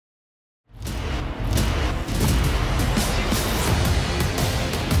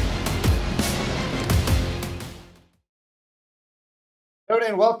Hello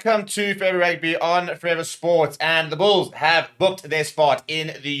and welcome to Forever Rugby on Forever Sports. And the Bulls have booked their spot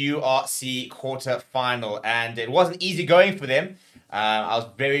in the URC quarter-final. And it wasn't easy going for them. I was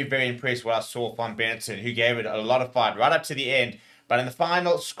very, very impressed with what I saw from Benetton, who gave it a lot of fight right up to the end. But in the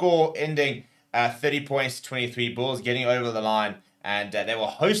final score ending 30 points to 23, Bulls getting over the line. And they will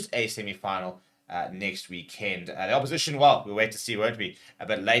host a semi-final next weekend. The opposition, well, we'll wait to see, won't we, a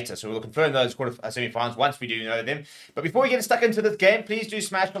bit later. So we'll confirm those semi-finals once we do know them. But before we get stuck into this game, please do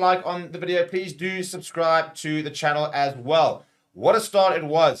smash the like on the video. Please do subscribe to the channel as well. What a start it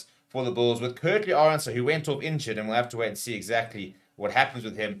was for the Bulls with Currie, who went off injured, and we'll have to wait and see exactly what happens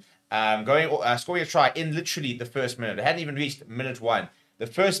with him. Scoring a try in literally the first minute. It hadn't even reached minute one. The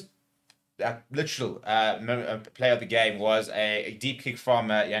first literal play of the game was a deep kick from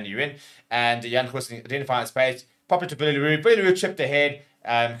Jan Urin, and Jan Hussen identifying space, popped it to Billy LaRue. Billy LaRue chipped ahead.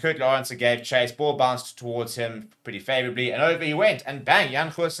 Currie gave chase, ball bounced towards him pretty favourably, and over he went, and bang, Jan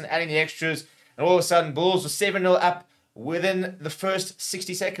Hussen adding the extras, and all of a sudden Bulls were 7-0 up within the first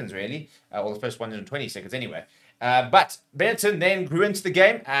 60 seconds, really, or the first 120 seconds anyway. But Benetton then grew into the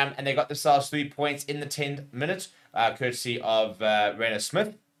game, and they got themselves 3 points in the 10th minute, courtesy of Rainer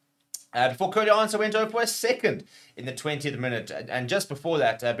Smith. Before Currie went over for a second in the 20th minute. And just before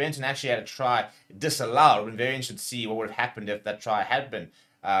that, Benetton actually had a try disallowed. I've been very interested to see what would have happened if that try had been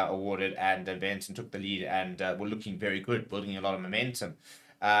awarded. And Benetton took the lead and were looking very good, building a lot of momentum.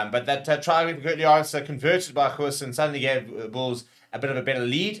 But that try with Currie converted by Hussen suddenly gave the Bulls a bit of a better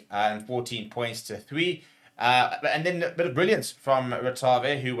lead, 14 points to 3. And then a bit of brilliance from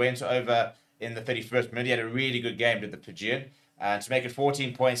Rotave, who went over in the 31st minute. He had a really good game, did the Fijian. To make it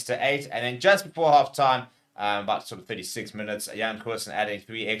 14 points to 8. And then just before half-time, about sort of 36 minutes, Jan Hussen adding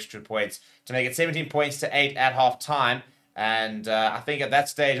 3 extra points to make it 17 points to 8 at half-time. And I think at that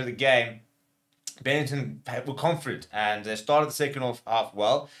stage of the game, Benetton were confident, and they started the second half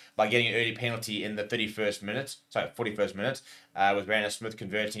well by getting an early penalty in the 41st minute, with Rainer Smith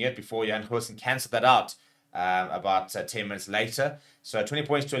converting it before Jan Hussen cancelled that out about 10 minutes later. So 20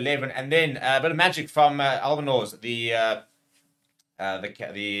 points to 11. And then a bit of magic from Albanors, the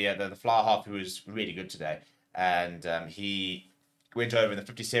fly half, who was really good today, and he went over in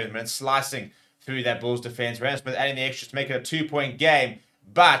the 57th minute, slicing through that Bulls defense. Rainer Smith adding the extras to make it a 2-point game,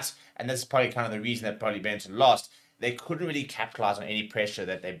 but, and this is probably kind of the reason that probably Benetton lost, they couldn't really capitalize on any pressure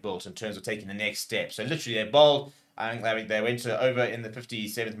that they built in terms of taking the next step. So literally they bowled, I think they went over in the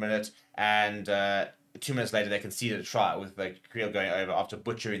 57th minute, and 2 minutes later they conceded a try with the Currie going over after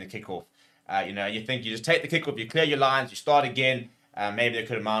butchering the kickoff. You think you just take the kickoff, you clear your lines, you start again. Maybe they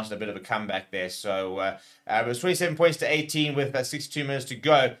could have mounted a bit of a comeback there. So it was 27 points to 18 with 62 minutes to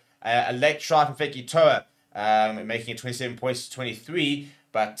go. A late try from Feki Toa, making it 27 points to 23.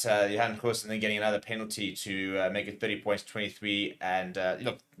 But Johan Hussen then getting another penalty to make it 30 points to 23. And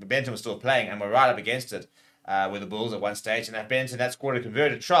look, Benetton was still playing and were right up against it with the Bulls at one stage. And if Benetton had scored a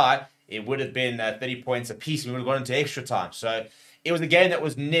converted try, it would have been 30 points apiece. We would have gone into extra time. So it was a game that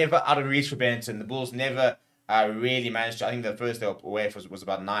was never out of reach for Benetton. The Bulls never really managed to. I think the first they were away was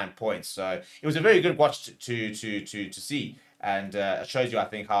about 9 points. So it was a very good watch to see, and it shows you, I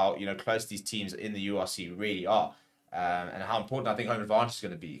think, how close these teams in the URC really are, and how important I think home advantage is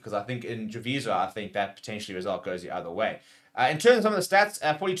going to be. Because I think in Treviso, I think that potentially result goes the other way. In terms of some of the stats,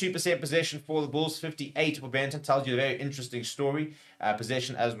 42% possession for the Bulls, 58 for Benetton, tells you a very interesting story.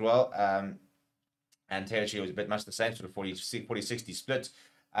 Possession as well, and territory was a bit much the same, sort of 40-60 split.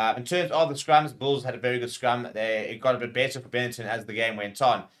 In terms of the scrums, Bulls had a very good scrum. It got a bit better for Benetton as the game went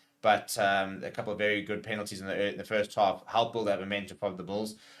on, but a couple of very good penalties in the first half helped build that momentum for the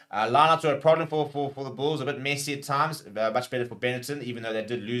Bulls. Lineouts were a problem for the Bulls, a bit messy at times, much better for Benetton, even though they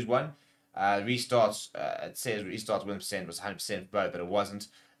did lose one. Restarts, it says restarts win percent was 100% for both, but it wasn't.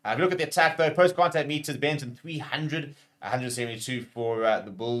 If you look at the attack though, post-contact meters, Benetton 300, 172 for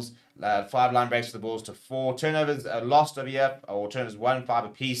the Bulls. 5 line breaks for the Bulls to 4. Turnovers lost over here, or turnovers 1, 5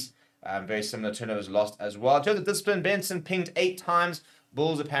 apiece. Very similar turnovers lost as well. In terms of discipline, Benetton pinged 8 times.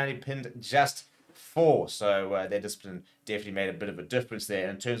 Bulls apparently pinned just 4. So their discipline definitely made a bit of a difference there.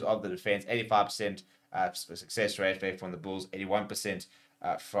 In terms of the defense, 85% success rate from the Bulls, 81%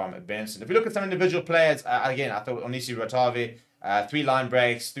 from Benetton. If you look at some individual players, again, I thought Onisi Rotave, 3 line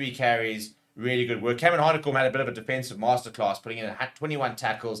breaks, 3 carries. Really good work. Cameron Harnicombe had a bit of a defensive masterclass, putting in 21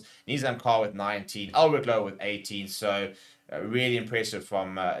 tackles. Nizam Carr with 19. Albert Lowe with 18. So really impressive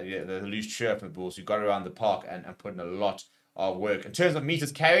from the loose cheer from the Bulls, who got around the park and put in a lot of work. In terms of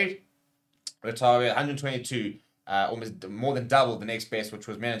meters carried, Rotave 122, almost more than double the next best, which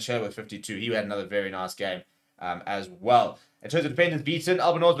was Menachel with 52. He had another very nice game as well. In terms of defenders beaten,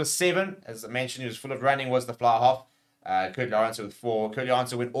 Albanors was 7. As I mentioned, he was full of running, was the fly half. Currie with 4. Currie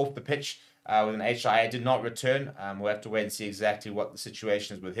went off the pitch with an HIA, did not return. We'll have to wait and see exactly what the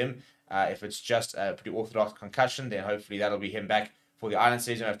situation is with him. If it's just a pretty orthodox concussion, then hopefully that'll be him back for the island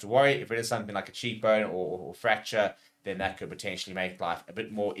series. You don't have to worry. If it is something like a cheekbone or fracture, then that could potentially make life a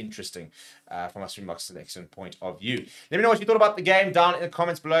bit more interesting from a Springboks selection point of view. Let me know what you thought about the game down in the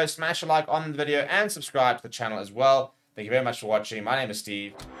comments below. Smash a like on the video and subscribe to the channel as well. Thank you very much for watching. My name is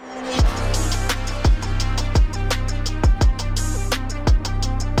Steve.